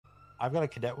I've got a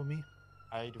cadet with me.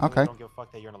 I really don't give a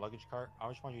fuck that you're in a luggage cart. I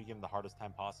just want you to give him the hardest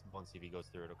time possible and see if he goes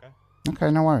through it, okay?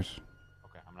 Okay, no worries.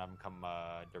 Okay, I'm gonna have him come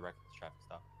direct to the traffic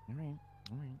stop. Alright.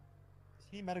 Is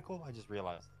he medical? I just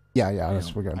realized. Yeah,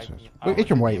 we're going to. He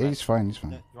can wait. He's fine. He's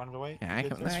fine. You want him to wait? Yeah, I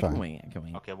can wait.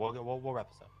 Okay, we'll wrap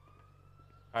this up.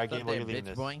 All right, Gabe, what are you leading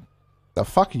this? Boy? The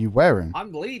fuck are you wearing?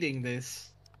 I'm leading this.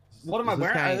 What am I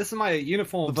wearing? This is my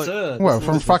uniform, sir. Well,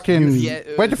 from fucking...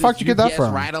 Where the fuck did you get that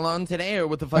from? Ride along today, or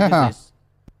what the fuck is this?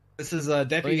 This is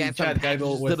Deputy Chad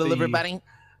Gable with the Little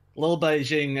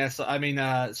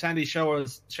Beijing, Sandy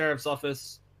Sheriff's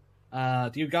Office.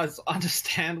 Do you guys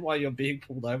understand why you're being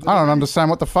pulled over? I don't understand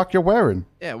what the fuck you're wearing.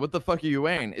 Yeah, what the fuck are you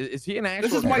wearing? Is he an actual...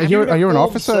 This is my are you an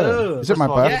officer? Sir. Is it my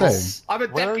birthday? Yes, I'm a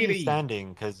deputy. Where are you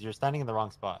standing? Because you're standing in the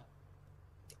wrong spot.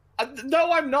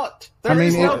 No, I'm not.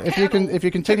 If you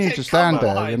continue to stand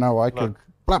there, you know, I could...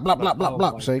 Blah, blah, blah, blah,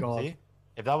 blah. See?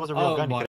 If that was a real gun, you could